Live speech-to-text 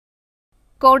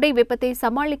கோடை வெப்பத்தை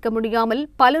சமாளிக்க முடியாமல்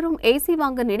பலரும் ஏசி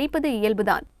வாங்க நினைப்பது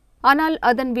இயல்புதான். ஆனால்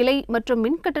அதன் விலை மற்றும்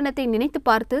மின்கட்டணத்தை நினைத்து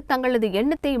பார்த்து தங்களது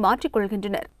எண்ணத்தை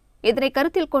மாற்றிக்கொள்கின்றனர். இதனை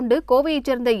கருத்தில் கொண்டு கோவையைச்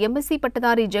சேர்ந்த எம்எஸ்சி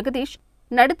பட்டதாரி ஜெகதீஷ்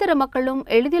நடுத்தர மக்களும்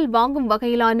எளிதில் வாங்கும்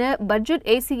வகையிலான பட்ஜெட்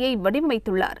ஏசியை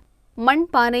வடிவமைத்துள்ளார். மண்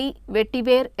பானை,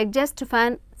 வெட்டிவேர், எக்ஸாஸ்ட்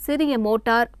ஃபேன், சிறிய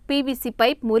மோட்டார், பிவிசி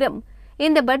பைப் மூலம்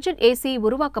இந்த பட்ஜெட் ஏசி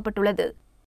உருவாக்கப்பட்டுள்ளது.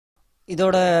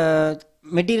 இதோட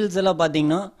மெட்டீரியல்ஸ் எல்லாம்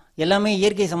பார்த்தீங்கன்னா எல்லாமே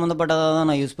இயற்கை சம்மந்தப்பட்டதாக தான்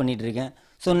நான் யூஸ் பண்ணிகிட்டு இருக்கேன்.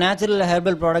 ஸோ நேச்சுரல்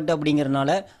ஹெர்பல் ப்ராடக்ட்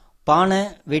அப்படிங்கிறதுனால பானை,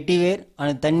 வெட்டிவேர்,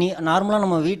 தண்ணி நார்மலாக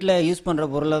நம்ம வீட்டில் யூஸ் பண்ணுற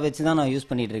பொருளை வச்சு தான் நான் யூஸ்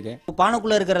பண்ணிகிட்டு இருக்கேன். இப்போ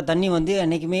பானைக்குள்ளே இருக்கிற தண்ணி வந்து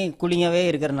என்றைக்குமே கூலிங்காகவே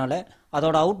இருக்கிறனால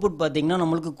அதோட அவுட்புட் பார்த்திங்கன்னா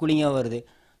நம்மளுக்கு கூலிங்காக வருது.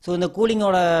 ஸோ இந்த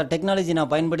கூலிங்கோட டெக்னாலஜி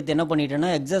நான் பயன்படுத்தி என்ன பண்ணிட்டேன்னா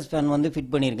எக்ஸாஸ்ட் ஃபேன் வந்து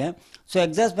ஃபிட் பண்ணியிருக்கேன். ஸோ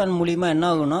எக்ஸாஸ்ட் ஃபேன் மூலிமா என்ன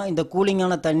ஆகும்னா இந்த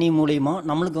கூலிங்கான தண்ணி மூலிமா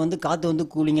நம்மளுக்கு வந்து காற்று வந்து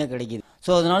கூலிங்காக கிடைக்கிது.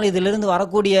 ஸோ அதனால் இதிலிருந்து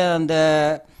வரக்கூடிய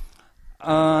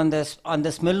அந்த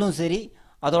ஸ்மெல்லும் சரி,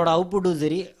 அதோட அவுட்புட்டும்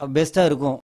சரி பெஸ்ட்டாக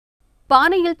இருக்கும்.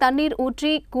 பானையில் தண்ணீர்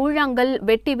ஊற்றி கூழாங்கல்,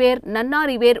 வெட்டிவேர்,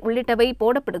 நன்னாரிவேர் உள்ளிட்டவை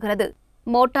போடப்படுகிறது.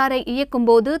 மோட்டாரை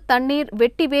இயக்கும்போது தண்ணீர்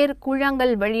வெட்டிவேர்,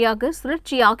 கூழாங்கல் வழியாக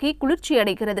சுழற்சியாகி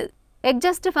குளிர்ச்சியடைகிறது.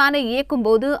 எக்ஸாஸ்ட் ஃபேனை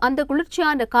இயக்கும்போது அந்த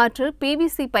குளிர்ச்சியான காற்று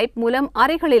பிவிசி பைப் மூலம்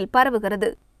அறைகளில்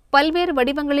பரவுகிறது. பல்வேறு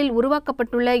வடிவங்களில்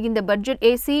உருவாக்கப்பட்டுள்ள இந்த பட்ஜெட்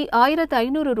ஏசி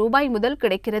 1500 ரூபாய் முதல்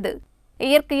கிடைக்கிறது.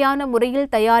 இயற்கையான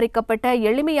முறையில் தயாரிக்கப்பட்ட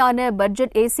எளிமையான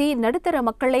பட்ஜெட் ஏசி நடுத்தர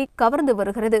மக்களை கவர்ந்து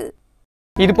வருகிறது.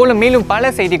 இதுபோல மேலும்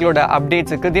பல செய்திகளோட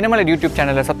அப்டேட்ஸுக்கு தினமலர் யூடியூப்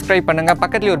சேனலை சப்ஸ்கிரைப் பண்ணுங்க.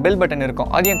 பக்கத்துல ஒரு பெல் பட்டன்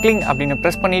இருக்கும், அதையும் கிளிக் அப்படின்னு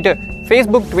பிரஸ் பண்ணிட்டு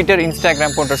Facebook, Twitter,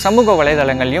 Instagram போன்ற சமூக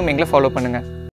வலைதளங்களையும் எங்களை ஃபாலோ பண்ணுங்க.